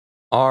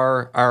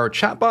Are our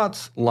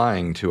chatbots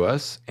lying to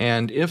us?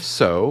 And if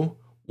so,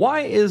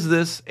 why is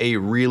this a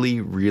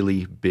really,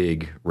 really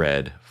big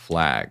red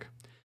flag?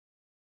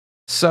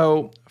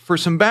 So, for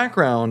some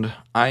background,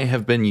 I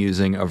have been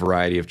using a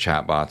variety of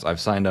chatbots. I've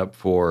signed up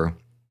for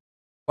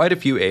quite a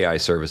few AI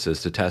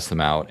services to test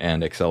them out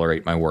and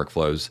accelerate my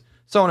workflows,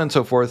 so on and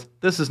so forth.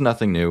 This is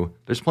nothing new.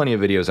 There's plenty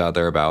of videos out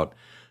there about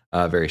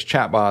various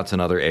chatbots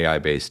and other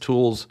AI-based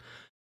tools.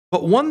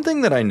 But one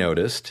thing that I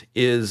noticed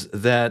is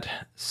that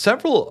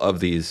several of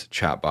these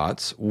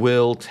chatbots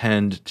will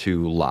tend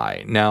to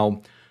lie.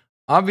 Now,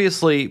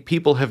 obviously,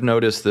 people have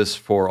noticed this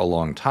for a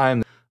long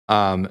time,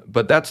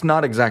 but that's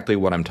not exactly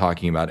what I'm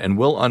talking about. And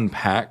we'll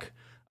unpack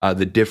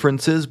the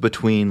differences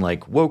between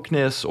like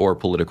wokeness or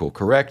political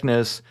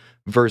correctness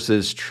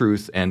versus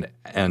truth and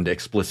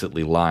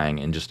explicitly lying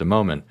in just a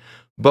moment.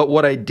 But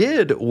what I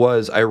did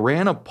was I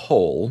ran a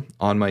poll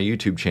on my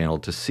YouTube channel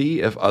to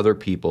see if other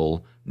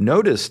people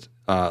noticed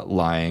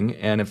lying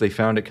and if they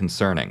found it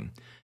concerning.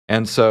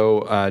 And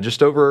so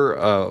just over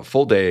a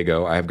full day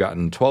ago, I have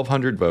gotten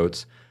 1,200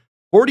 votes.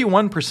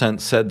 41%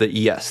 said that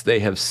yes, they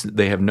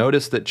have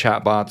noticed that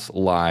chatbots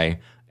lie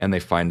and they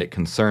find it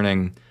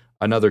concerning.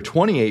 Another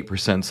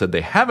 28% said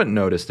they haven't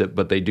noticed it,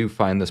 but they do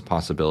find this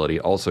possibility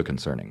also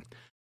concerning.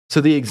 So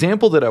the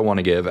example that I want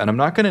to give, and I'm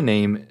not going to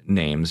name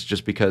names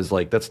just because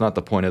like that's not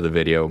the point of the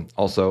video.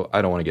 Also,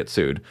 I don't want to get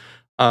sued.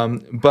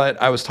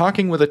 But I was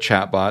talking with a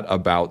chatbot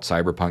about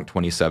Cyberpunk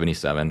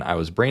 2077. I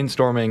was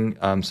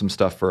brainstorming some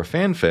stuff for a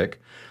fanfic,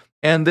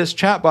 and this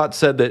chatbot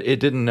said that it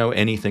didn't know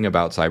anything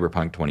about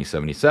Cyberpunk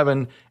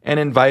 2077 and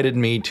invited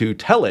me to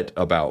tell it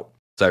about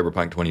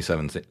Cyberpunk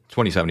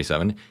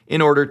 2077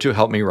 in order to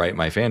help me write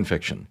my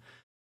fanfiction.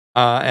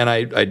 And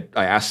I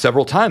asked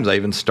several times. I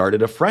even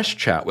started a fresh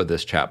chat with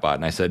this chatbot,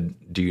 and I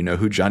said, "Do you know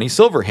who Johnny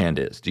Silverhand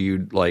is? Do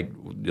you like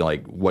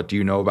what do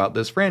you know about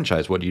this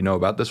franchise? What do you know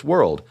about this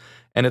world?"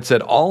 And it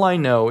said, "All I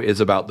know is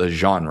about the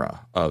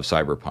genre of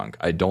cyberpunk.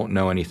 I don't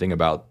know anything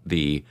about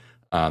the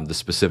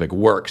specific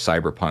work,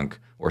 Cyberpunk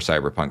or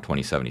Cyberpunk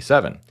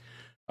 2077."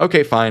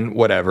 Okay, fine,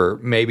 whatever.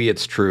 Maybe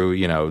it's true,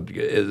 you know,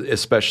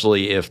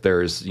 especially if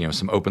there's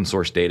some open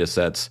source data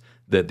sets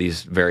that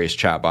these various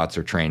chatbots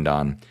are trained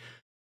on.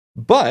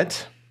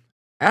 But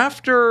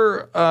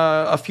after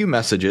a few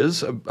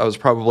messages, I was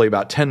probably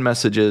about 10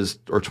 messages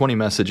or 20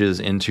 messages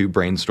into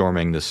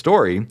brainstorming this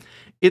story,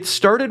 it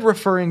started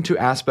referring to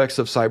aspects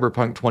of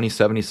Cyberpunk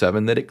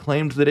 2077 that it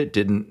claimed that it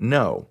didn't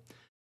know.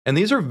 And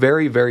these are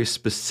very, very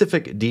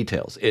specific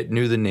details. It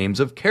knew the names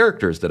of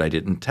characters that I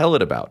didn't tell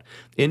it about.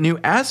 It knew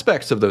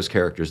aspects of those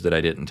characters that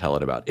I didn't tell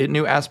it about. It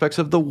knew aspects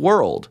of the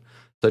world,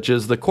 such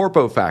as the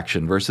Corpo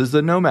faction versus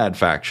the Nomad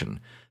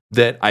faction,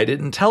 that I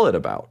didn't tell it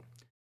about.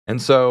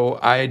 And so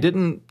I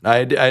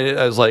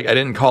was like, I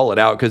didn't call it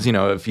out because,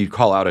 if you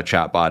call out a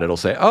chatbot, it'll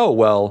say, "Oh,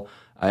 well,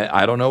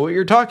 I don't know what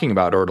you're talking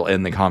about," or it'll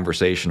end the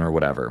conversation or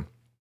whatever.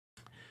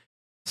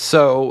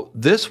 So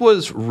this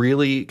was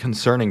really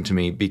concerning to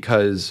me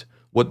because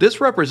what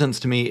this represents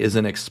to me is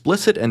an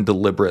explicit and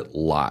deliberate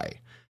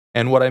lie.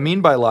 And what I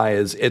mean by lie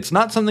is it's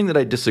not something that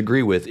I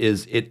disagree with,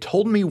 is it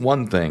told me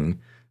one thing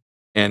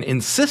and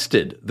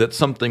insisted that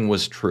something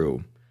was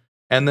true.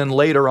 And then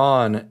later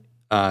on,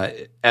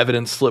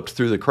 evidence slipped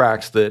through the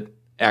cracks that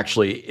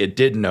actually it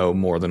did know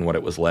more than what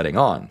it was letting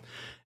on.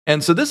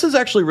 And so this is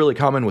actually really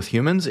common with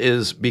humans,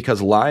 is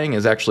because lying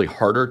is actually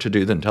harder to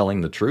do than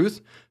telling the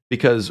truth.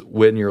 Because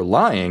when you're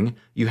lying,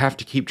 you have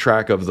to keep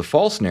track of the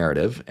false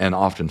narrative and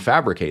often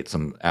fabricate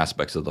some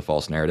aspects of the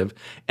false narrative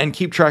and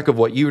keep track of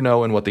what you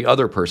know and what the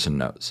other person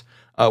knows.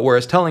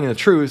 Whereas telling the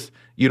truth,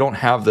 you don't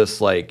have this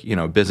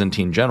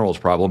Byzantine generals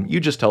problem. You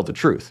just tell the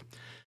truth.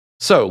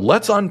 So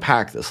let's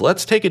unpack this.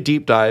 Let's take a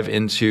deep dive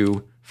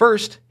into,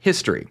 first,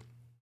 history.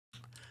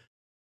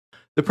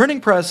 The printing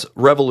press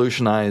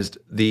revolutionized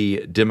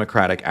the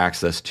democratic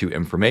access to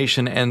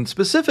information, and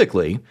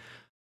specifically,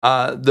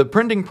 the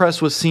printing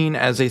press was seen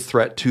as a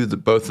threat to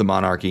both the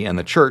monarchy and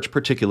the church,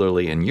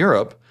 particularly in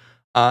Europe,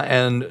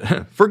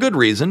 and for good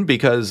reason,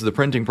 because the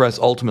printing press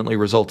ultimately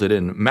resulted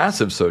in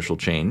massive social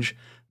change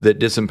that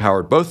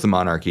disempowered both the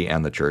monarchy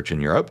and the church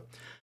in Europe.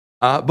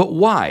 But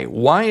why?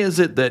 Why is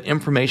it that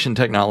information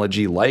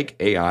technology like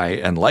AI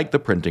and like the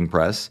printing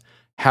press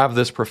have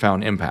this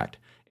profound impact?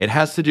 It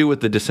has to do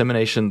with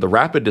the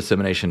rapid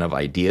dissemination of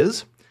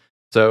ideas.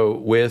 So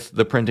with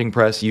the printing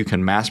press, you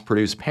can mass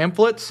produce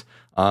pamphlets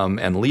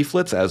and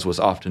leaflets, as was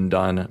often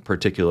done,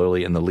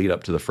 particularly in the lead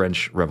up to the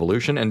French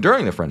Revolution and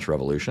during the French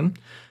Revolution.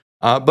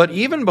 But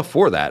even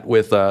before that,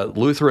 with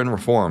Lutheran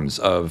reforms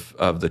of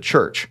the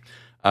church,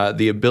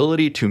 the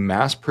ability to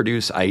mass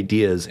produce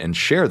ideas and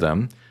share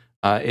them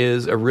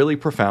is a really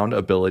profound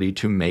ability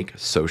to make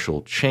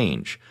social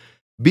change.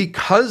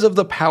 Because of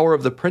the power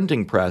of the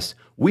printing press,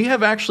 we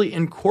have actually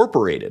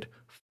incorporated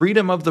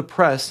freedom of the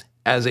press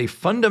as a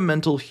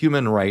fundamental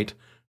human right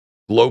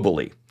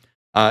globally.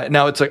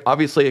 Now, it's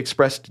obviously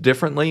expressed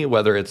differently,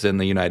 whether it's in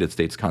the United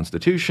States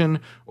Constitution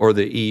or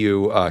the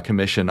EU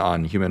Commission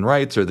on Human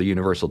Rights or the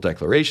Universal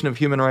Declaration of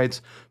Human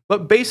Rights.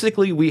 But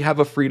basically, we have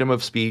a freedom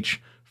of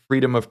speech,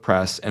 freedom of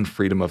press, and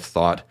freedom of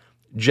thought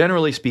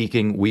generally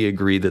speaking, we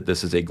agree that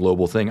this is a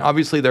global thing.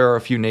 Obviously, there are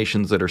a few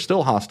nations that are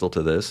still hostile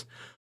to this,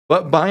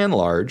 but by and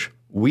large,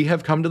 we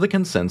have come to the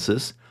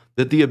consensus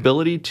that the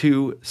ability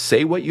to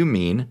say what you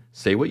mean,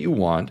 say what you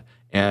want,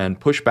 and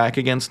push back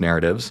against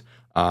narratives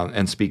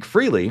and speak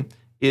freely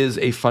is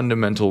a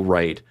fundamental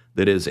right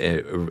that is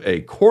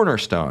a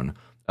cornerstone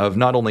of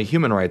not only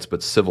human rights,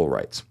 but civil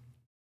rights.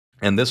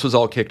 And this was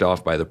all kicked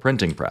off by the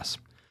printing press.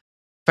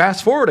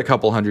 Fast forward a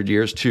couple hundred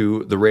years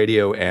to the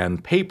radio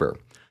and paper.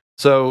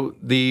 So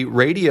the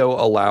radio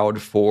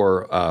allowed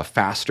for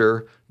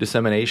faster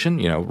dissemination.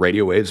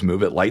 Radio waves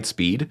move at light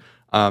speed.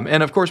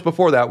 And of course,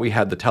 before that, we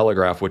had the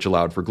telegraph, which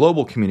allowed for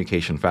global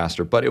communication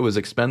faster, but it was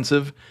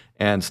expensive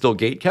and still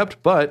gatekept.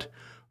 But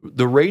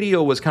the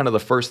radio was kind of the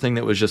first thing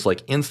that was just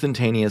like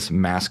instantaneous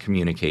mass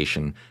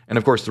communication. And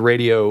of course, the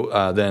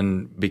radio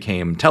then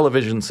became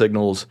television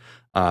signals,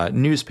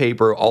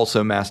 newspaper,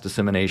 also mass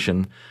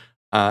dissemination.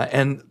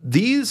 And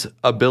these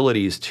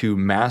abilities to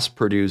mass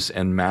produce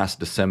and mass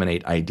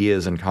disseminate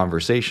ideas and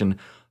conversation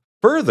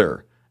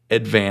further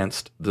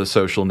advanced the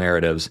social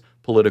narratives,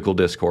 political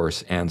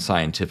discourse, and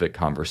scientific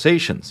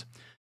conversations.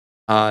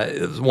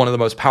 It was one of the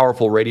most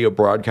powerful radio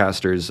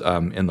broadcasters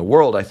in the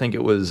world. I think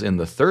it was in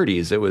the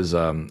 30s. It was,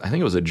 I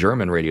think it was a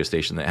German radio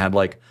station that had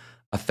like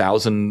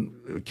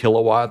 1,000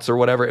 kilowatts or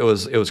whatever. It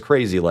was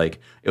crazy. Like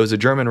it was a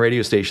German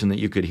radio station that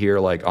you could hear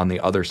like on the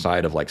other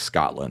side of like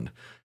Scotland.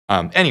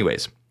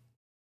 Anyways,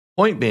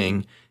 point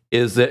being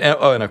is that,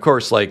 and of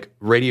course, like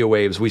radio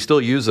waves, we still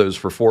use those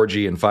for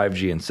 4G and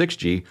 5G and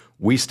 6G.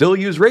 We still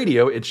use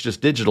radio. It's just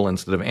digital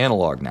instead of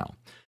analog now.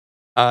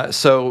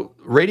 So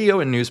radio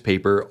and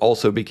newspaper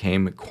also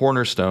became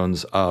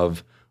cornerstones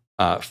of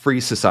free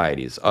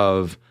societies,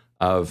 of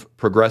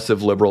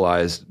progressive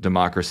liberalized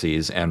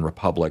democracies and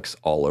republics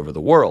all over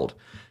the world.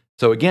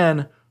 So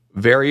again,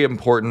 very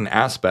important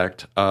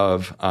aspect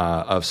of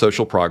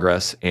social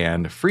progress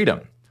and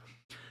freedom.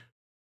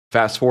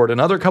 Fast forward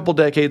another couple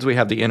decades, we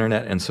have the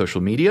internet and social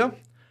media.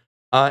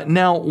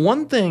 Now,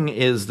 one thing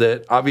is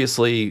that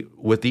obviously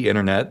with the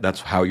internet,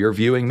 that's how you're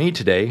viewing me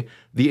today,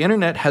 the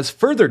internet has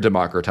further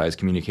democratized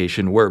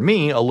communication where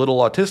me, a little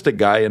autistic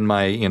guy in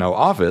my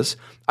office,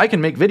 I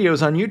can make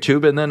videos on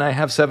YouTube and then I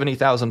have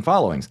 70,000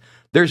 followings.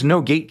 There's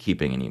no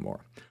gatekeeping anymore.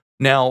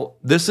 Now,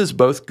 this is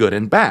both good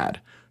and bad.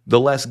 The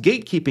less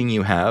gatekeeping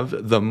you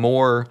have, the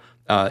more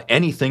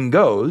anything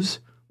goes,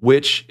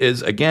 which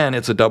is, again,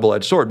 it's a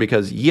double-edged sword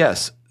because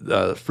yes,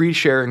 free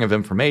sharing of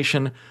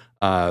information,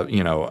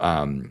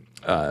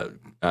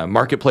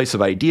 marketplace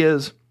of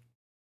ideas,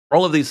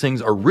 all of these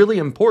things are really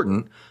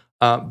important,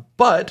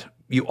 but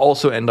you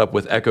also end up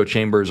with echo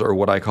chambers or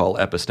what I call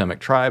epistemic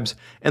tribes,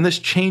 and this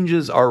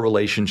changes our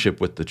relationship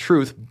with the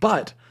truth,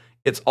 but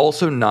it's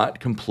also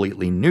not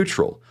completely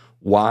neutral.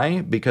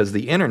 Why? Because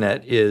the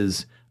internet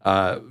is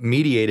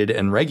mediated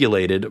and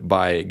regulated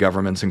by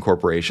governments and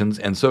corporations,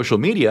 and social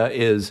media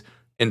is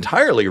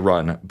entirely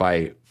run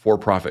by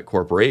for-profit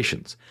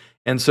corporations.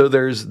 And so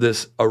there's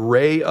this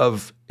array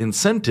of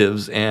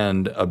incentives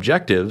and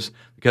objectives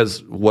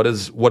because what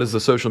does the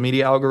social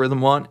media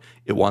algorithm want?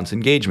 It wants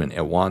engagement.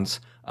 It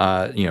wants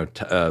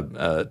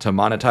to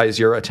monetize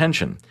your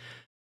attention.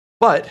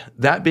 But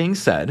that being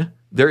said,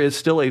 there is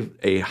still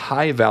a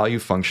high value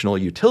functional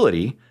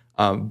utility,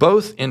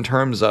 both in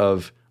terms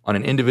of on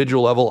an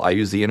individual level, I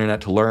use the internet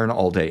to learn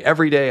all day,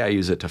 every day. I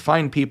use it to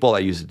find people. I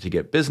use it to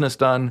get business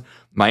done.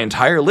 My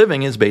entire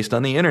living is based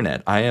on the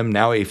internet. I am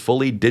now a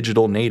fully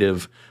digital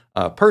native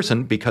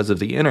person because of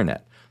the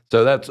internet.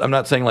 So I'm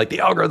not saying like the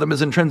algorithm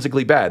is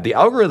intrinsically bad. The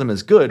algorithm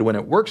is good when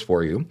it works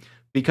for you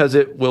because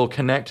it will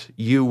connect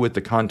you with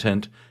the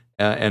content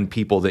and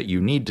people that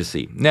you need to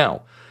see.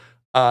 Now,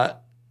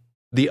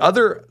 the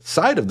other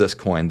side of this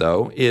coin,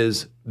 though,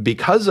 is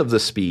because of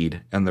the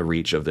speed and the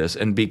reach of this,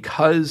 and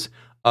because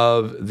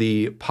of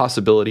the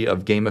possibility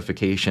of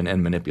gamification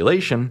and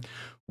manipulation,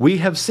 we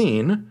have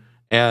seen,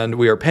 and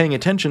we are paying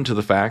attention to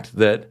the fact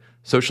that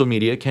social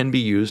media can be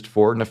used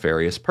for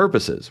nefarious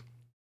purposes.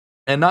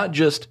 And not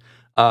just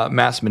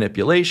mass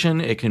manipulation,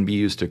 it can be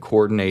used to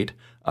coordinate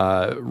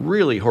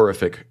really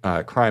horrific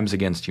crimes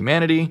against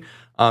humanity.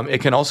 It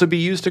can also be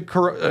used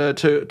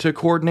to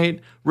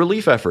coordinate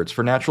relief efforts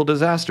for natural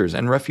disasters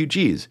and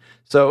refugees.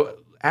 So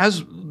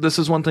this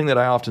is one thing that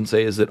I often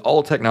say is that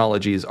all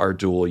technologies are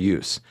dual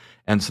use.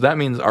 And so that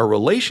means our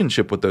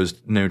relationship with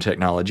those new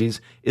technologies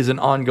is an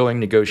ongoing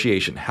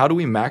negotiation. How do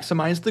we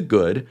maximize the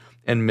good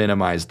and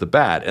minimize the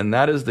bad? And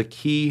that is the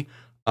key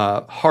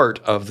heart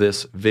of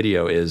this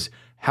video is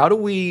how do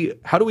we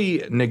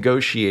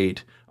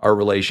negotiate our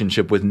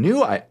relationship with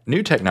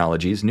new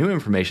technologies, new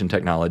information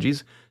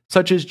technologies,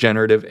 such as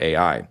generative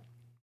AI.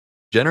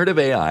 Generative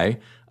AI,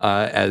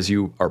 as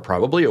you are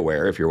probably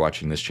aware if you're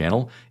watching this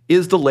channel,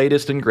 is the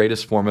latest and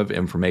greatest form of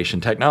information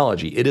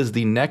technology. It is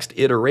the next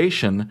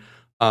iteration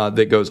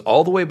that goes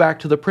all the way back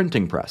to the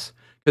printing press.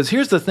 Because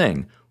here's the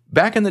thing,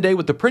 back in the day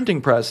with the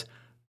printing press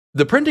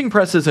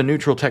is a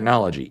neutral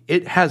technology.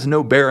 It has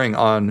no bearing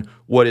on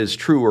what is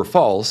true or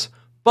false,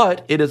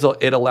 but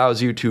it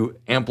allows you to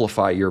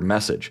amplify your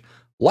message.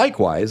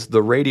 Likewise,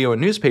 the radio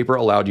and newspaper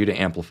allowed you to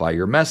amplify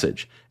your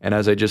message. And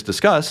as I just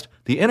discussed,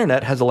 the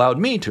internet has allowed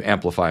me to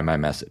amplify my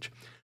message.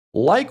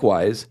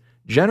 Likewise,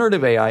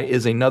 generative AI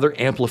is another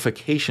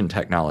amplification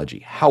technology.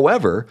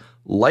 However,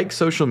 like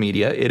social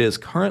media, it is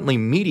currently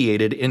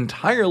mediated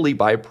entirely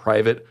by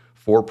private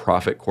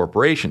for-profit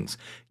corporations.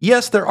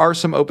 Yes, there are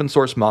some open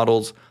source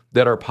models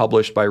that are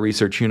published by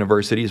research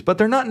universities, but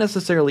they're not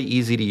necessarily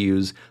easy to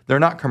use. They're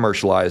not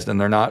commercialized, and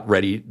they're not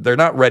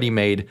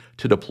ready-made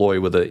to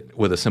deploy with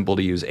a simple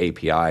to use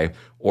API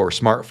or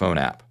smartphone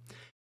app.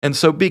 And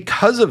so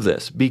because of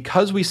this,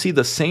 because we see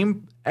the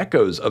same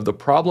echoes of the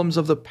problems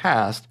of the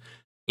past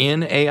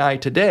in AI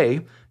today,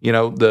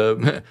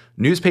 the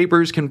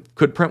newspapers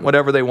could print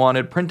whatever they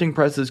wanted, printing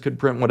presses could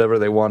print whatever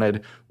they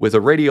wanted. With a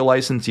radio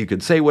license, you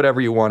could say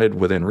whatever you wanted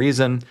within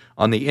reason.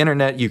 On the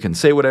internet, you can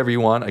say whatever you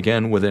want,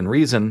 again, within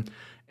reason.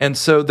 And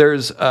so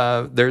there's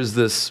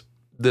this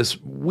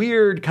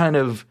weird kind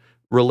of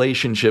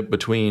relationship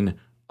between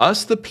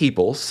us, the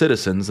people,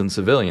 citizens and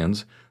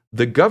civilians,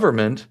 the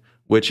government,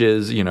 which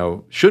is,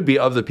 should be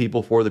of the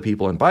people, for the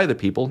people, and by the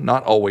people,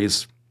 not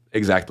always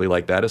exactly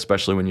like that,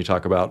 especially when you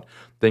talk about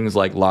things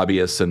like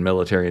lobbyists and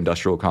military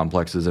industrial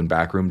complexes and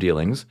backroom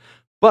dealings.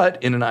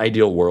 But in an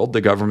ideal world,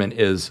 the government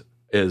is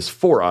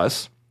for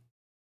us.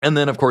 And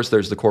then, of course,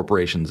 there's the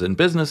corporations and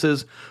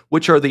businesses,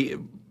 which are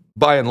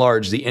by and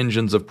large, the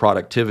engines of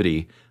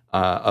productivity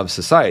of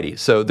society.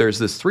 So there's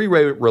this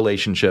three-way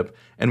relationship,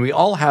 and we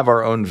all have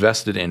our own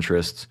vested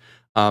interests.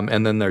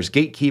 And then there's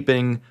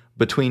gatekeeping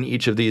between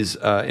each of these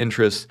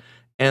interests.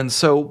 And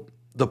so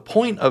the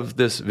point of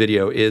this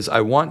video is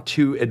I want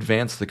to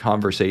advance the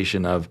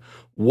conversation of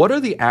what are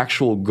the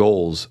actual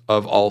goals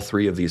of all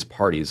three of these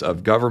parties,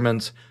 of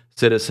governments,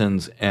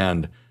 citizens,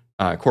 and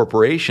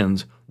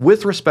corporations,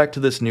 with respect to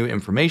this new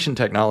information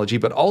technology.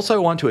 But also I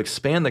want to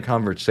expand the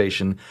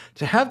conversation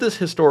to have this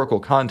historical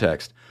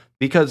context,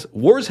 because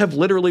wars have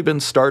literally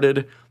been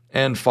started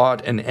and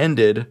fought and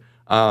ended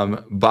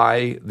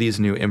by these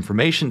new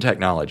information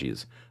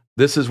technologies.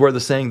 This is where the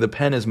saying, "the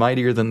pen is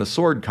mightier than the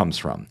sword," comes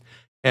from.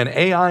 And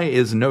AI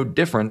is no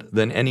different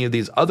than any of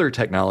these other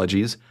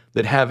technologies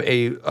that have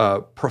a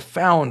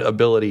profound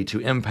ability to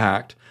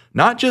impact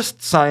not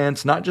just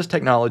science, not just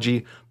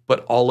technology,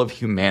 but all of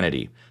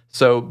humanity.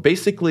 So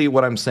basically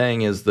what I'm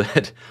saying is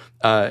that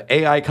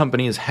AI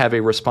companies have a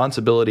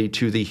responsibility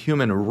to the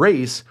human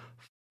race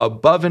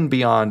above and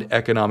beyond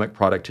economic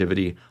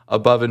productivity,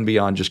 above and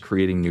beyond just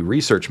creating new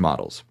research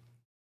models.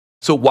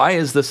 So why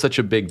is this such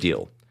a big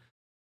deal?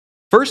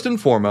 First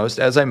and foremost,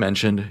 as I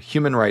mentioned,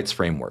 human rights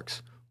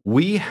frameworks.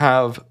 We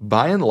have,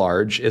 by and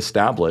large,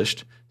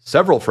 established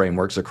several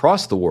frameworks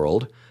across the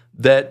world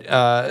that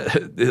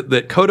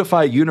that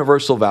codify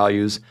universal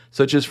values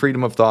such as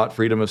freedom of thought,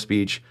 freedom of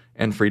speech,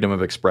 and freedom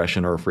of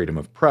expression or freedom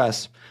of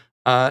press.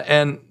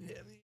 And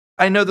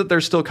I know that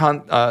there's still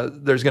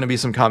there's going to be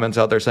some comments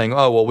out there saying,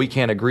 "Oh, well, we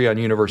can't agree on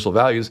universal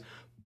values."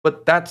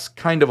 But that's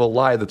kind of a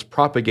lie that's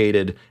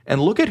propagated.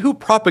 And look at who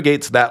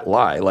propagates that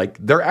lie. Like,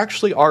 there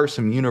actually are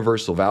some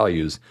universal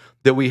values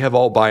that we have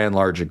all by and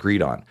large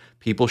agreed on.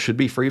 People should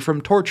be free from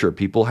torture.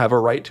 People have a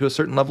right to a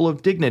certain level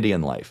of dignity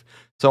in life,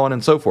 so on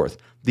and so forth.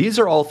 These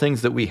are all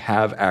things that we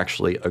have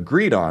actually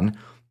agreed on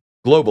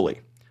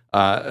globally.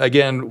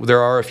 Again, there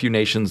are a few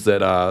nations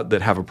that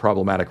have a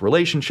problematic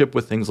relationship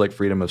with things like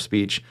freedom of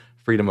speech,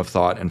 freedom of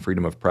thought, and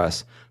freedom of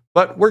press,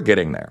 but we're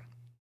getting there.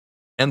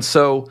 And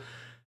so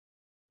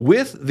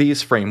with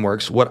these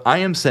frameworks, what I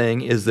am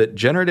saying is that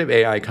generative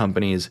AI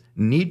companies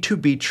need to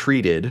be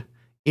treated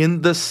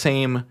in the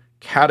same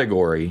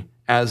category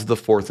as the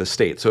fourth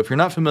estate. So if you're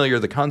not familiar,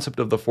 the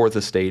concept of the fourth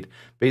estate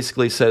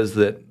basically says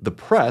that the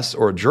press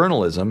or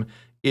journalism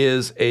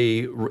is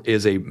a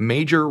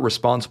major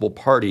responsible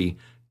party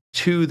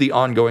to the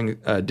ongoing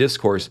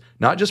discourse,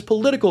 not just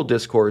political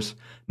discourse,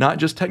 not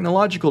just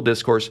technological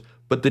discourse,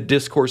 but the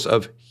discourse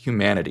of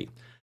humanity.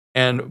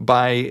 And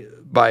by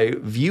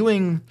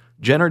viewing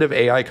generative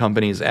AI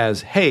companies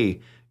as, hey,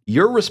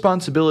 your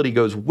responsibility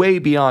goes way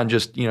beyond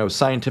just,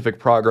 scientific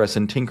progress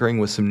and tinkering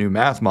with some new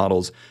math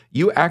models.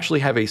 You actually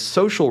have a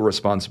social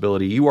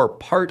responsibility. You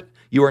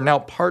are now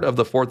part of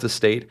the fourth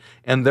estate,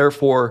 and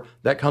therefore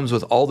that comes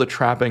with all the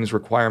trappings,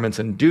 requirements,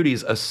 and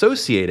duties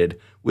associated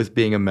with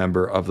being a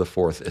member of the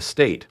fourth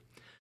estate.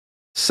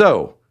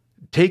 So,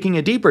 taking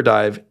a deeper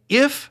dive,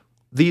 if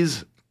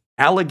these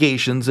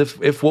allegations,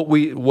 if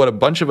what a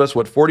bunch of us,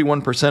 what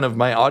 41% of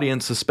my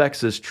audience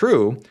suspects is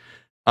true,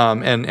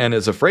 and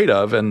is afraid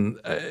of, and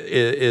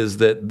is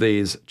that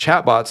these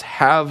chatbots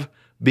have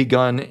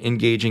begun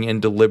engaging in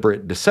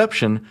deliberate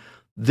deception,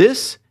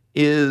 this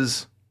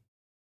is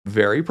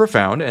very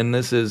profound, and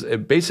this is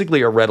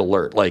basically a red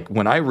alert. Like,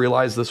 when I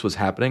realized this was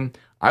happening,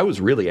 I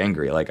was really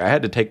angry. Like, I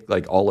had to take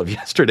all of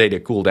yesterday to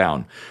cool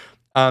down.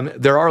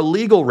 There are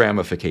legal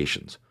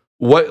ramifications.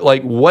 What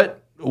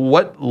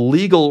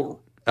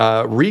legal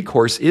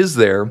recourse is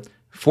there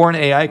for an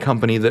AI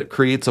company that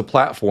creates a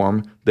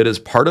platform that is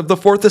part of the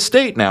fourth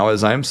estate now,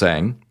 as I'm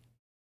saying,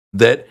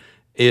 that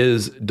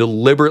is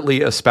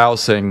deliberately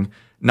espousing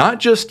not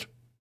just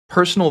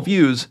personal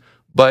views,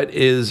 but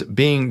is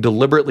being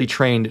deliberately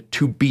trained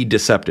to be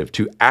deceptive,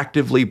 to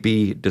actively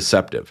be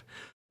deceptive.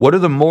 What are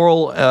the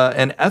moral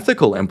and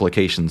ethical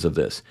implications of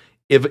this?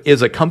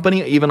 Is a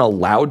company even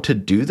allowed to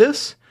do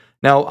this?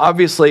 Now,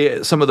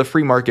 obviously, some of the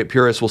free market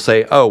purists will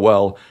say, oh,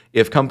 well,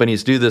 if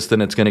companies do this,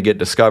 then it's going to get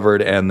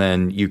discovered and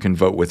then you can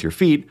vote with your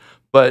feet.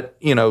 But,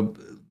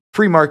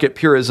 free market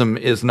purism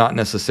is not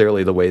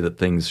necessarily the way that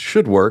things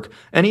should work.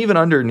 And even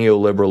under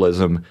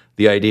neoliberalism,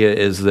 the idea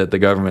is that the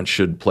government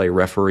should play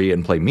referee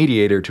and play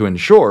mediator to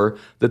ensure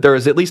that there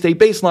is at least a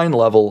baseline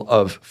level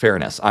of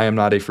fairness. I am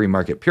not a free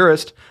market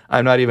purist.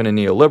 I'm not even a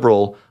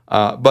neoliberal,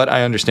 but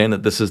I understand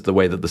that this is the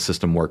way that the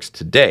system works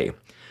today.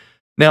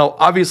 Now,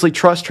 obviously,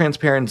 trust,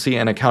 transparency,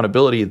 and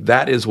accountability,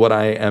 that is what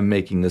I am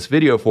making this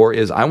video for,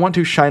 is I want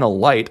to shine a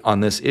light on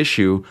this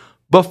issue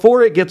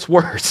before it gets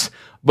worse.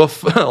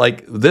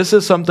 This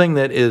is something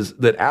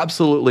that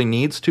absolutely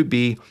needs to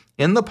be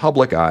in the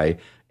public eye.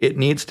 It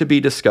needs to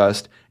be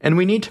discussed, and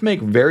we need to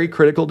make very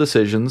critical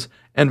decisions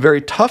and very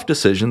tough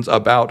decisions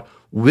about,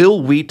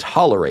 will we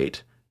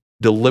tolerate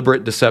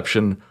deliberate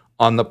deception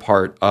on the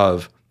part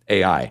of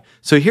AI?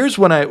 So here's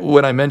when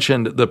I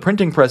mentioned the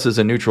printing press is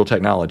a neutral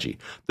technology.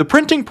 The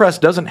printing press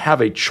doesn't have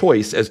a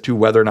choice as to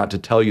whether or not to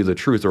tell you the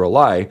truth or a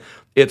lie.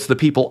 It's the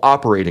people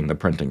operating the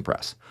printing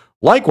press.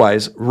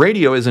 Likewise,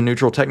 radio is a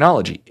neutral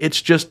technology.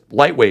 It's just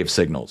light wave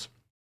signals.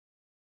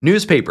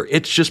 Newspaper,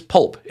 it's just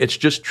pulp. It's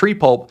just tree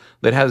pulp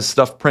that has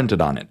stuff printed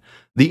on it.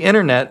 The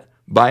internet,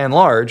 by and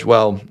large,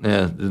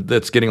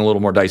 that's getting a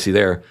little more dicey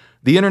there.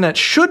 The internet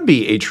should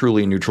be a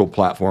truly neutral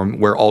platform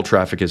where all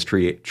traffic is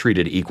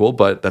treated equal,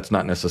 but that's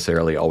not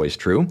necessarily always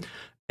true.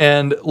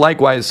 And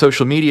likewise,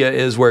 social media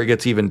is where it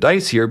gets even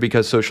dicier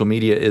because social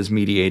media is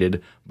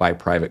mediated by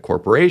private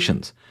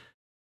corporations.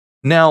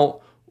 Now,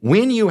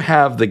 when you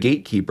have the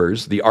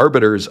gatekeepers, the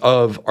arbiters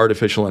of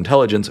artificial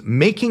intelligence,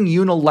 making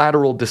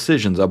unilateral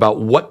decisions about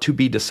what to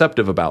be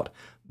deceptive about,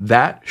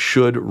 that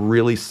should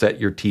really set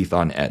your teeth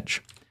on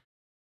edge.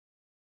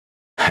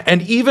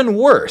 And even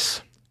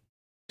worse,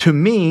 to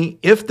me,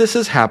 if this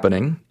is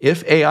happening,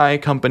 if AI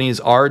companies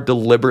are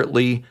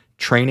deliberately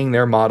training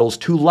their models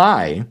to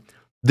lie,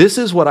 this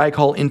is what I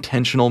call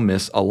intentional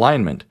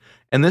misalignment.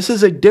 And this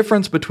is a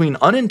difference between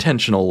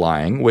unintentional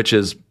lying, which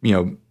is,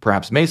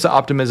 perhaps Mesa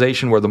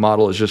optimization, where the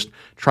model is just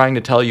trying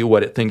to tell you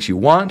what it thinks you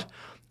want.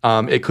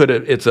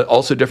 It's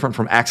also different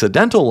from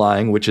accidental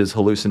lying, which is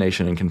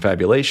hallucination and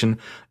confabulation.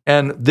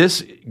 And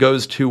this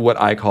goes to what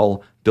I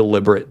call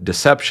deliberate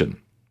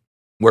deception,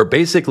 where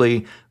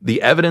basically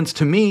the evidence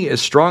to me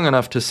is strong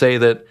enough to say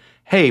that,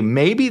 hey,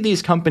 maybe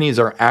these companies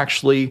are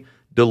actually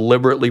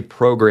deliberately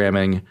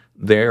programming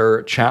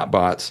their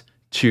chatbots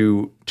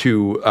to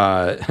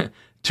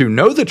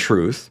know the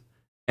truth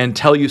and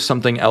tell you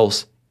something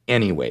else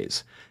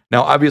anyways.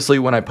 Now, obviously,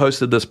 when I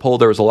posted this poll,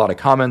 there was a lot of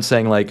comments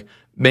saying, like,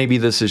 maybe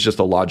this is just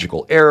a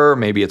logical error,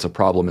 maybe it's a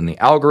problem in the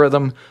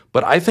algorithm,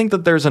 but I think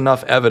that there's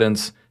enough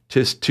evidence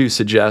to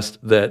suggest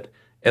that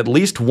at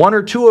least one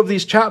or two of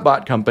these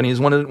chatbot companies,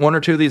 one or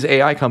two of these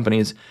AI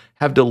companies,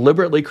 have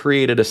deliberately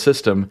created a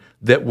system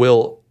that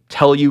will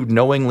tell you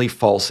knowingly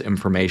false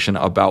information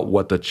about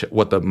what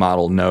the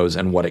model knows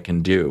and what it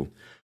can do.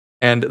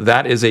 And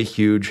that is a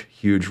huge,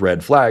 huge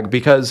red flag,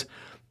 because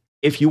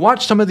if you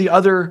watch some of the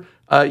other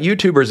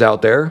YouTubers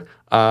out there,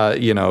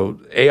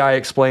 AI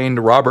Explained,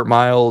 Robert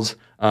Miles,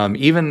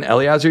 even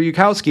Eliezer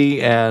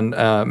Yudkowsky and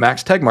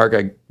Max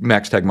Tegmark.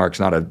 Max Tegmark's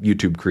not a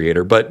YouTube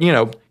creator, but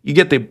you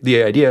get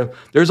the idea.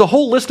 There's a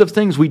whole list of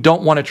things we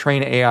don't want to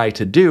train AI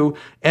to do,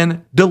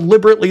 and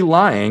deliberately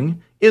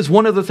lying is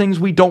one of the things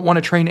we don't want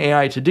to train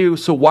AI to do.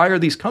 So why are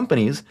these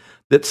companies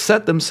that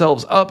set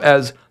themselves up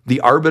as the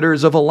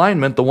arbiters of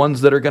alignment, the ones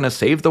that are going to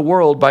save the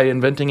world by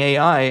inventing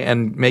AI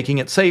and making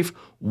it safe,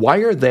 why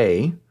are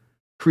they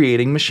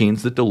creating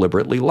machines that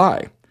deliberately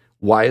lie?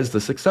 Why is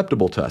this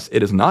acceptable to us?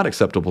 It is not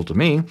acceptable to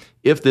me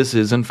if this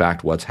is in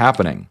fact what's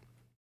happening.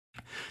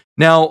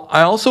 Now,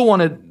 I also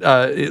wanted,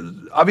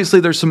 obviously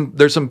there's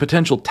some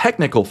potential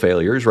technical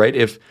failures, right?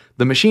 If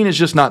the machine is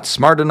just not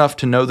smart enough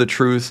to know the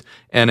truth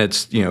and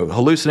it's,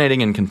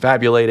 hallucinating and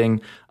confabulating,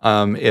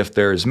 if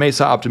there's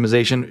Mesa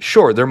optimization,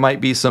 sure, there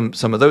might be some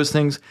of those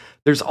things.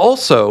 There's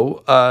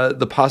also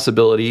the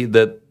possibility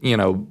that,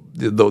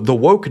 the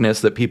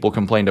wokeness that people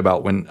complained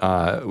about when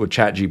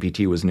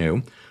ChatGPT was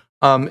new.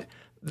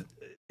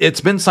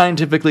 It's been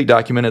scientifically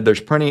documented. There's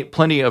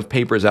plenty of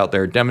papers out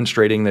there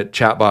demonstrating that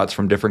chatbots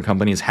from different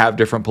companies have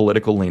different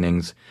political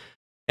leanings.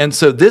 And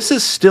so this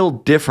is still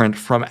different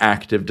from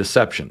active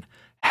deception.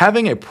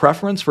 Having a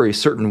preference for a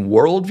certain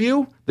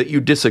worldview that you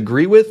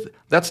disagree with,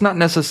 that's not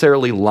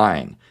necessarily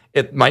lying.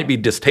 It might be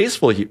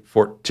distasteful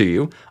to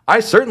you. I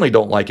certainly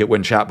don't like it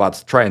when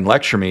chatbots try and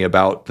lecture me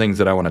about things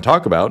that I want to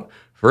talk about.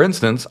 For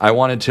instance, I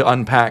wanted to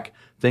unpack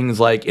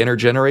things like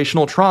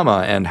intergenerational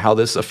trauma and how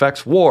this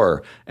affects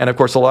war. And of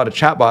course, a lot of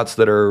chatbots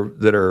that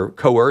are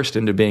coerced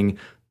into being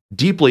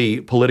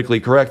deeply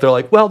politically correct, they're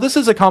like, well, this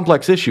is a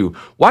complex issue.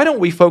 Why don't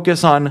we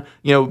focus on,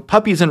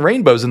 puppies and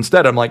rainbows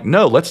instead? I'm like,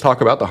 no, let's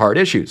talk about the hard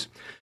issues.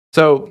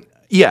 So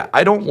yeah,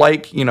 I don't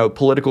like,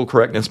 political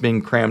correctness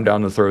being crammed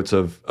down the throats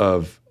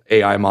of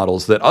AI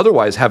models that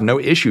otherwise have no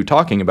issue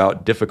talking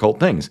about difficult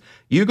things.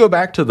 You go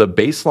back to the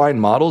baseline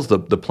models, the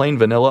plain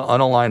vanilla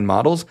unaligned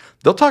models,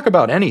 they'll talk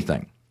about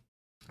anything.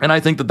 And I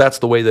think that that's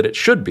the way that it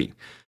should be.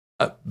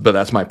 But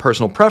that's my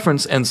personal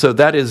preference, and so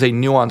that is a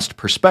nuanced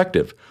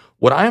perspective.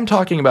 What I am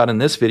talking about in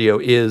this video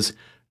is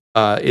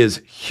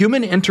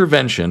human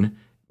intervention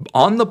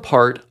on the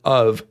part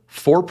of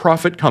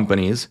for-profit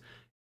companies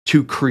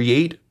to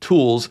create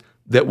tools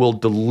that will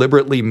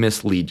deliberately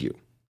mislead you.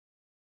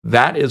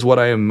 That is what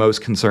I am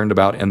most concerned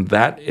about, and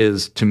that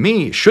is, to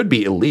me, should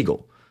be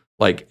illegal.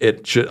 Like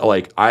it should.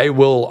 Like I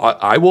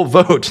will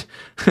vote.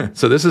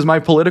 So this is my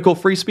political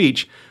free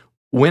speech.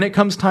 When it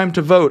comes time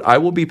to vote, I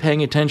will be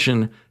paying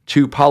attention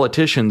to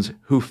politicians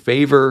who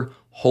favor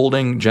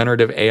holding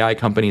generative AI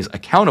companies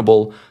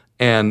accountable,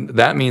 and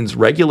that means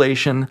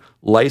regulation,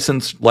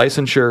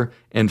 licensure,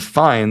 and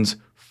fines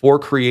for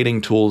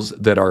creating tools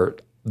that are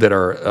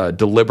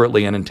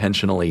deliberately and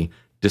intentionally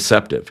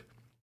deceptive.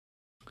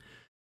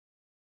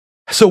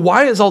 So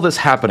why is all this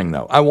happening,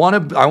 though? I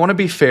want to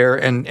be fair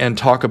and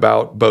talk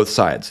about both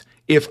sides.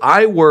 If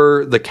I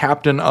were the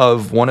captain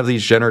of one of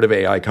these generative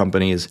AI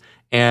companies,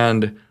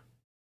 and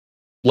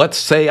let's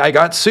say I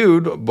got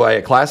sued by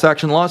a class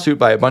action lawsuit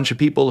by a bunch of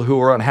people who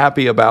were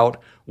unhappy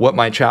about what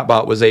my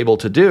chatbot was able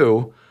to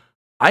do,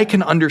 I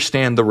can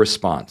understand the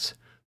response.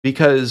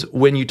 Because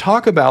when you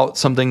talk about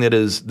something that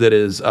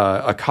is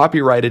a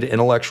copyrighted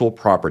intellectual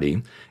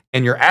property,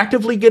 and you're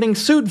actively getting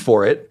sued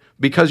for it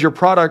because your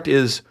product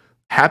is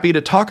happy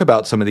to talk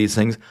about some of these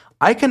things,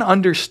 I can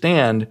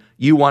understand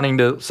you wanting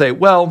to say,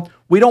 well,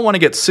 we don't want to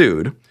get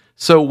sued,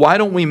 so why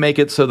don't we make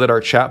it so that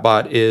our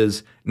chatbot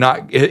is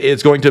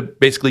going to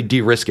basically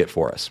de-risk it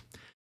for us?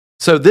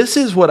 So this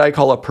is what I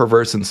call a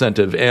perverse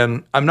incentive,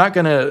 and I'm not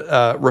going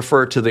to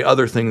refer to the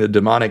other thing, the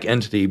demonic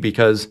entity,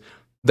 because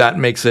that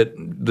makes it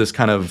this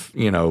kind of,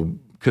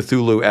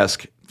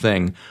 Cthulhu-esque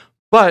thing.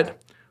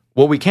 But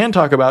what we can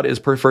talk about is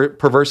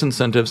perverse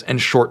incentives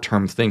and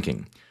short-term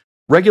thinking.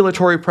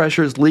 Regulatory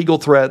pressures, legal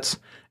threats,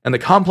 and the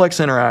complex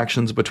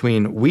interactions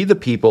between we the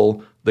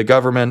people, the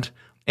government,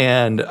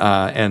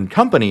 and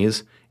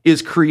companies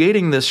is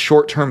creating this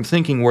short-term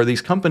thinking where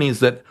these companies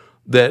that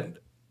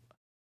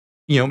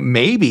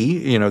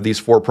maybe these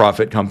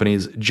for-profit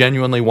companies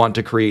genuinely want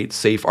to create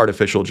safe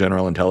artificial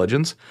general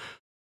intelligence,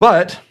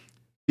 but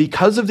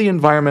because of the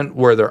environment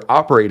where they're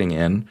operating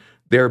in,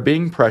 they're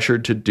being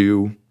pressured to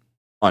do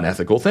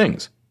unethical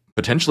things,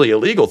 potentially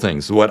illegal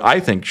things, what I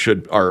think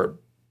are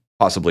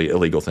possibly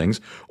illegal things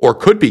or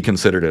could be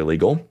considered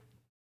illegal.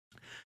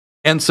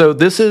 And so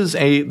this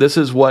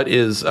is what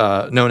is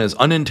known as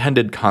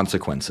unintended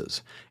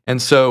consequences. And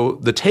so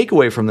the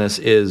takeaway from this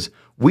is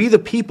we the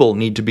people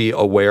need to be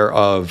aware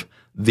of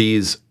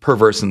these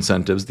perverse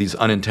incentives, these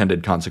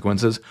unintended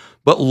consequences,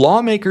 but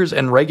lawmakers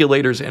and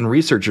regulators and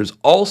researchers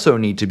also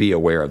need to be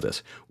aware of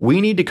this.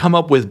 We need to come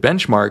up with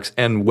benchmarks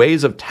and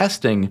ways of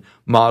testing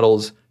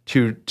models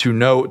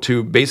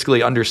to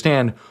basically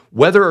understand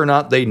whether or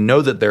not they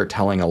know that they're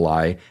telling a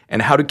lie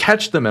and how to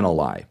catch them in a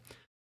lie.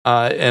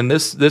 And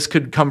this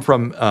could come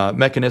from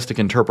mechanistic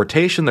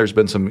interpretation. There's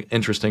been some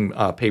interesting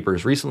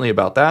papers recently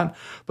about that.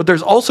 But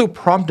there's also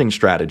prompting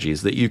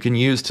strategies that you can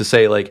use to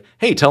say, like,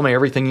 hey, tell me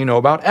everything you know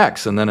about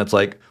X. And then it's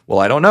like, well,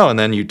 I don't know. And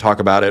then you talk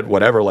about it,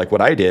 whatever, like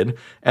what I did.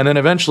 And then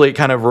eventually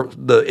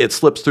it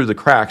slips through the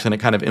cracks and it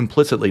kind of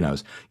implicitly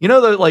knows. You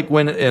know that like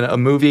when in a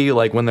movie,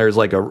 like when there's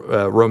like a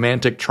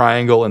romantic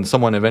triangle and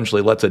someone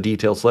eventually lets a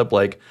detail slip,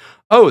 like,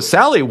 oh,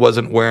 Sally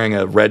wasn't wearing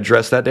a red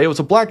dress that day. It was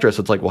a black dress.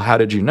 It's like, well, how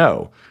did you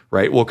know?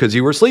 Right? Well, because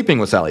you were sleeping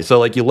with Sally. So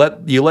like you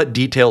let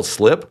details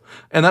slip,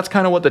 and that's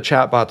kind of what the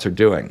chatbots are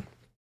doing.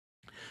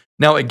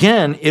 Now,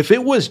 again, if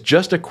it was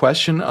just a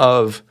question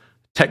of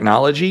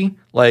technology,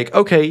 like,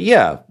 okay,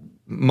 yeah,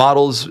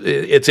 models,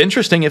 it's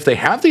interesting if they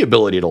have the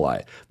ability to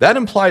lie. That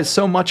implies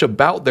so much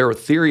about their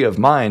theory of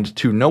mind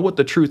to know what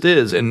the truth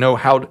is and know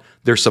how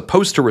they're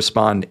supposed to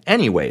respond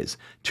anyways,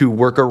 to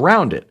work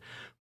around it.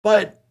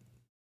 But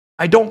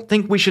I don't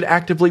think we should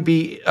actively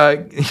be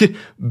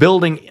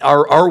building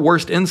our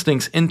worst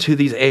instincts into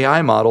these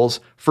AI models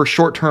for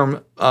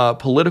short-term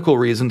political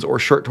reasons or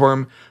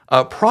short-term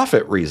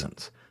profit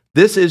reasons.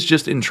 This is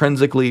just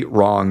intrinsically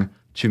wrong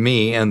to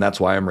me, and that's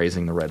why I'm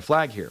raising the red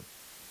flag here.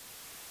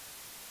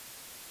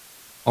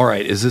 All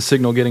right, is this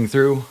signal getting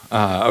through?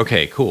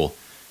 Okay, cool.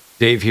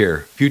 Dave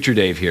here, future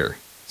Dave here.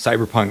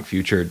 Cyberpunk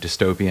future,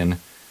 dystopian.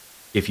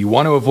 If you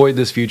want to avoid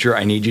this future,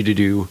 I need you to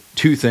do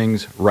two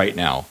things right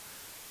now.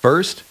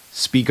 First,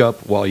 speak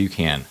up while you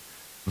can.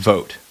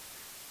 Vote.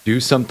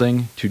 Do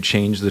something to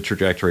change the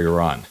trajectory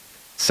we're on.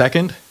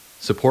 Second,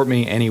 support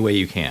me any way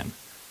you can.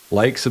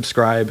 Like,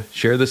 subscribe,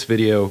 share this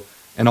video,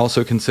 and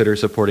also consider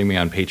supporting me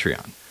on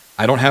Patreon.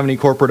 I don't have any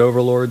corporate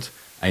overlords.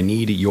 I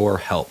need your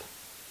help.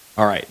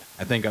 All right,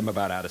 I think I'm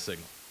about out of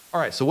signal. All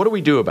right, so what do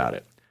we do about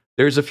it?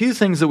 There's a few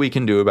things that we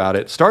can do about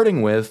it,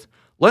 starting with,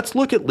 let's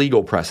look at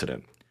legal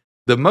precedent.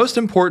 The most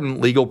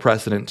important legal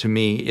precedent to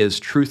me is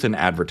truth in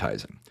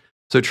advertising.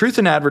 So truth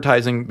in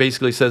advertising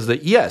basically says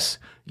that, yes,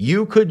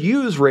 you could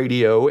use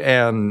radio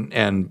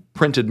and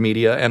printed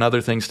media and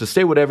other things to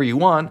say whatever you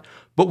want,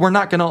 but we're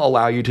not going to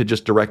allow you to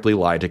just directly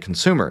lie to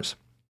consumers.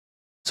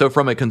 So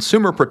from a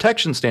consumer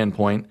protection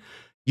standpoint,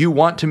 you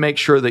want to make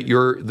sure that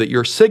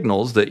your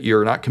signals, that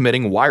you're not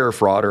committing wire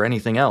fraud or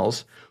anything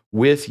else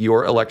with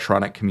your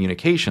electronic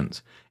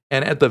communications.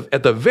 And at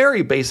the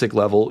very basic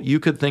level, you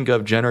could think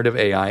of generative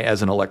AI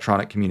as an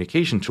electronic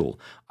communication tool.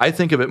 I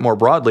think of it more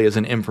broadly as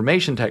an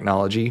information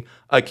technology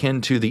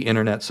akin to the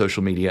internet,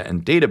 social media,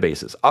 and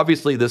databases.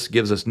 Obviously, this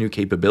gives us new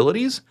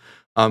capabilities,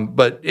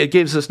 but it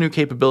gives us new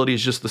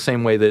capabilities just the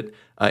same way that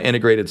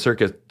integrated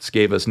circuits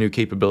gave us new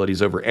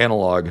capabilities over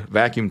analog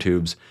vacuum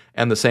tubes,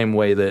 and the same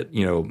way that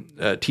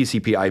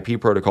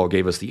TCP/IP protocol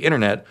gave us the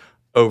internet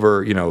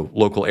over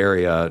local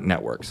area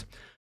networks.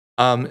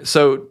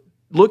 So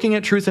looking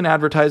at truth in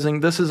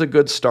advertising, this is a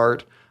good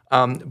start.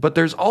 But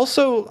there's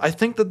also, I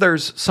think that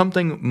there's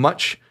something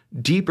much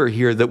deeper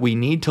here that we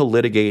need to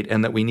litigate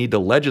and that we need to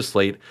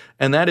legislate.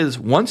 And that is,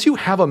 once you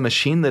have a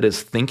machine that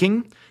is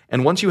thinking,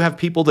 and once you have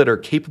people that are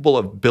capable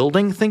of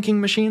building thinking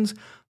machines,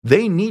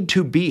 they need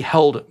to be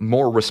held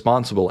more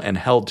responsible and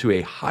held to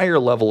a higher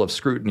level of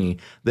scrutiny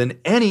than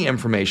any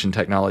information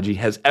technology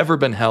has ever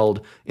been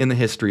held in the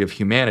history of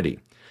humanity.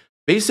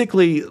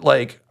 Basically,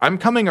 like, I'm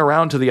coming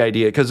around to the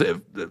idea, because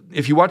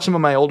if you watch some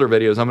of my older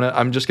videos,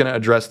 I'm just gonna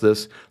address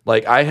this.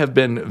 Like, I have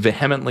been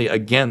vehemently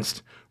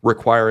against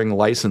requiring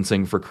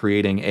licensing for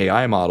creating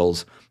AI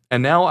models,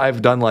 and now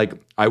I've done,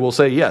 I will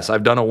say, yes,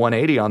 I've done a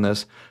 180 on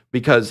this,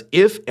 because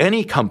if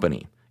any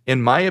company,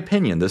 in my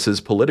opinion, this is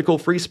political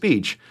free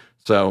speech,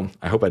 so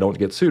I hope I don't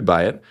get sued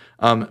by it,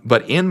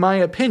 but in my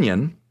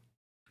opinion,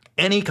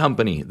 any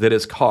company that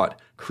is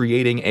caught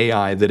creating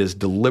AI that is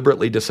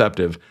deliberately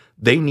deceptive,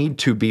 they need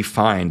to be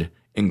fined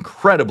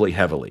incredibly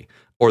heavily,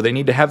 or they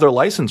need to have their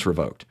license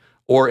revoked,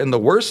 or in the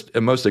worst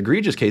and most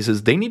egregious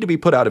cases, they need to be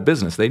put out of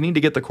business. They need to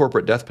get the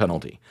corporate death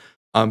penalty,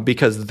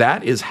 because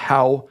that is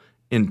how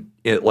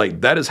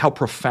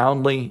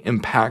profoundly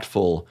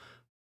impactful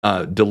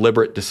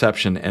deliberate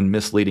deception and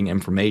misleading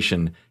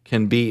information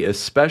can be,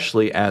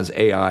 especially as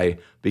AI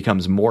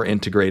becomes more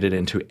integrated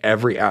into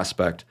every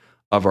aspect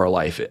of our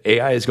life.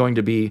 AI is going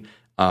to be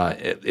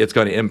it's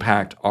going to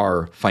impact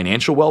our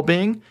financial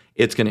well-being.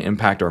 It's going to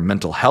impact our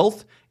mental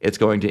health. It's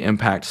going to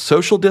impact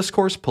social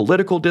discourse,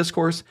 political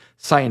discourse,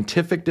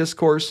 scientific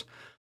discourse.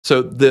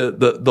 So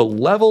the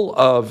level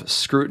of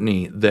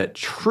scrutiny that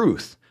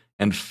truth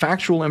and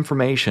factual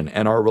information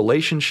and our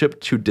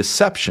relationship to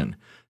deception,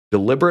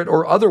 deliberate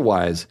or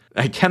otherwise,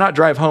 I cannot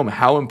drive home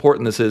how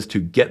important this is to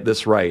get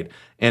this right.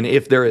 And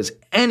if there is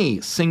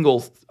any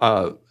single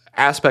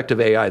aspect of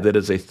AI that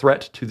is a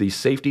threat to the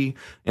safety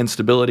and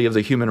stability of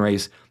the human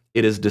race,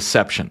 it is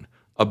deception.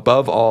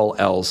 Above all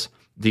else,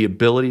 the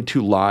ability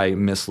to lie,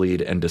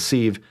 mislead, and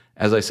deceive.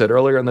 As I said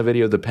earlier in the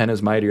video, the pen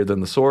is mightier than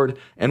the sword,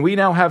 and we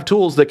now have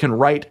tools that can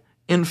write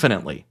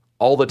infinitely,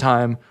 all the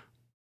time,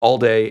 all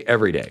day,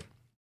 every day.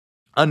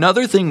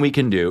 Another thing we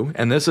can do,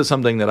 and this is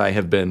something that I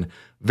have been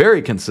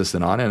very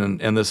consistent on,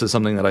 and this is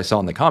something that I saw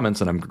in the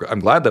comments, and I'm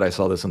glad that I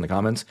saw this in the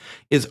comments,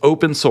 is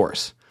open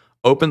source.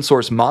 Open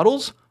source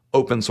models,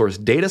 open source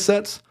data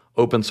sets,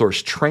 open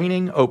source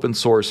training, open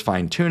source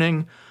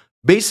fine-tuning.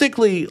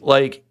 Basically,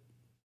 like,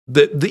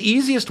 the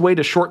easiest way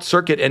to short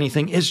circuit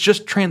anything is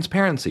just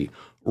transparency.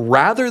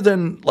 Rather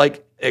than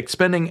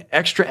expending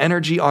extra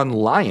energy on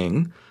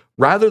lying,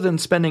 rather than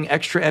spending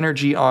extra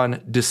energy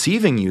on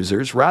deceiving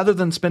users, rather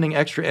than spending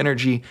extra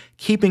energy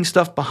keeping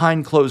stuff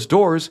behind closed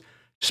doors,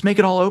 just make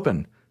it all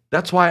open.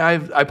 That's why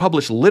I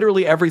publish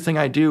literally everything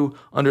I do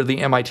under the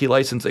MIT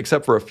license,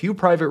 except for a few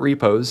private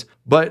repos.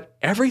 But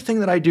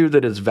everything that I do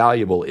that is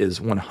valuable is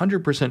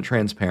 100%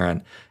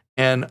 transparent.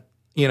 And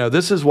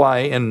this is why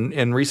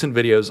in recent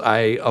videos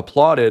I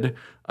applauded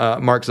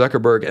Mark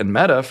Zuckerberg and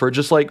Meta for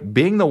just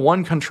being the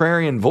one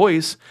contrarian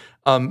voice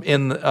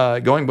in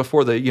going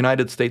before the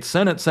United States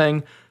Senate,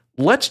 saying,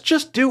 let's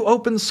just do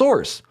open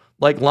source,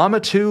 like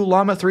Llama 2,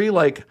 Llama 3,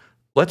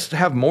 let's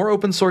have more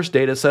open source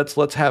data sets,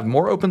 let's have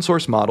more open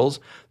source models.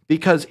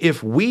 Because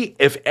if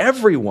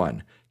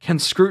everyone can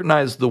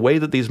scrutinize the way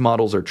that these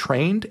models are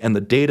trained and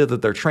the data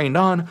that they're trained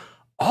on,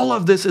 all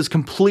of this is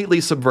completely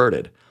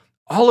subverted.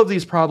 All of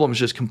these problems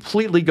just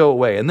completely go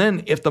away. And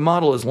then if the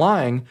model is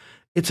lying,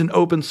 it's an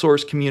open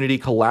source community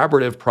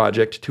collaborative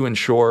project to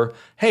ensure,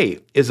 hey,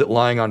 is it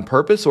lying on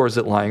purpose or is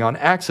it lying on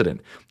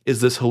accident? Is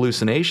this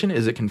hallucination?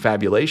 Is it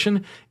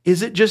confabulation?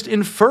 Is it just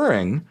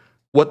inferring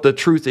what the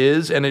truth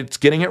is and it's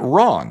getting it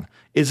wrong?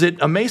 Is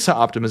it a Mesa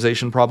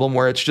optimization problem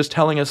where it's just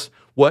telling us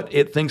what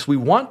it thinks we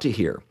want to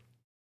hear?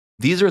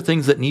 These are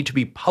things that need to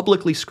be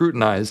publicly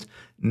scrutinized,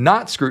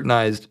 not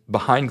scrutinized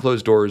behind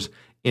closed doors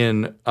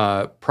in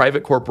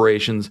private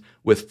corporations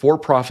with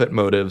for-profit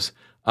motives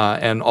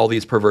and all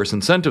these perverse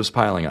incentives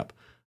piling up.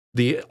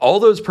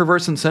 All those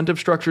perverse incentive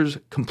structures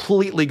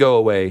completely go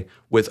away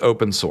with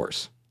open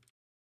source.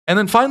 And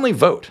then finally,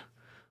 vote.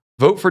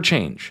 Vote for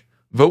change.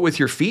 Vote with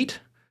your feet.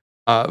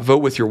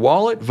 Vote with your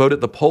wallet. Vote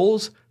at the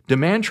polls.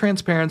 Demand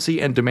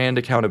transparency and demand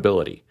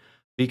accountability,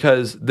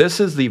 because this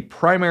is the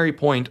primary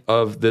point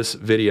of this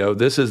video.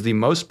 This is the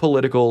most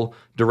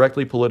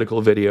directly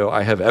political video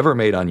I have ever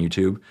made on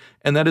YouTube.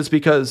 And that is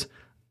because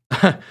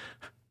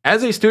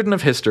as a student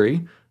of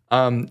history,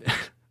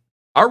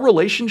 our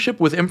relationship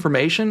with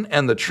information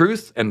and the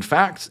truth and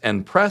facts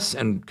and press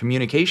and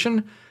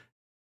communication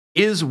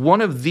is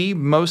one of the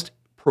most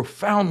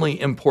profoundly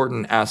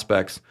important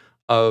aspects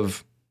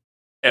of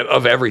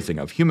everything,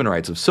 of human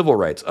rights, of civil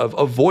rights, of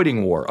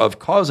avoiding war, of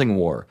causing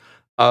war,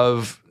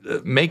 of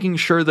making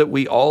sure that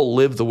we all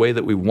live the way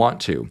that we want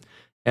to.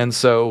 And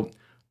so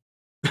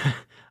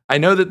I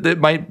know that it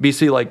might be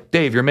like,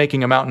 Dave, you're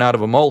making a mountain out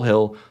of a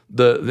molehill.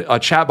 A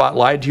chatbot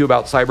lied to you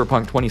about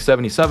Cyberpunk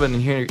 2077,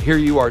 and here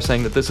you are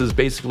saying that this is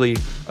basically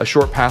a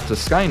short path to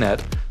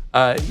Skynet.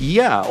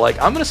 Yeah, like,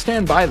 I'm going to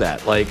stand by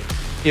that. Like,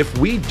 if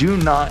we do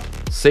not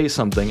say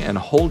something and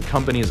hold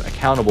companies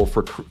accountable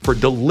for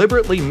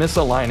deliberately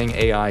misaligning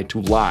AI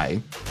to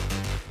lie,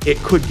 it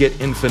could get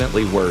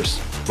infinitely worse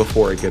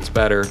before it gets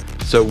better.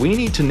 So we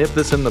need to nip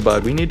this in the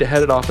bud. We need to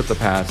head it off at the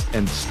pass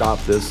and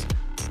stop this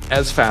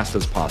as fast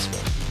as possible.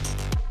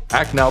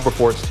 Act now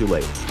before it's too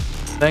late.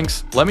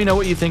 Thanks. Let me know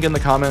what you think in the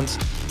comments.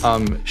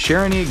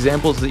 Share any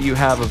examples that you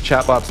have of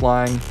chatbots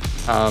lying,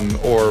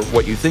 or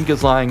what you think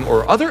is lying,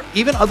 or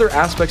even other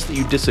aspects that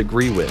you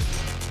disagree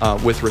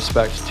with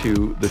respect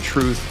to the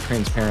truth,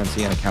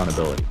 transparency, and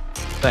accountability.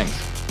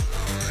 Thanks.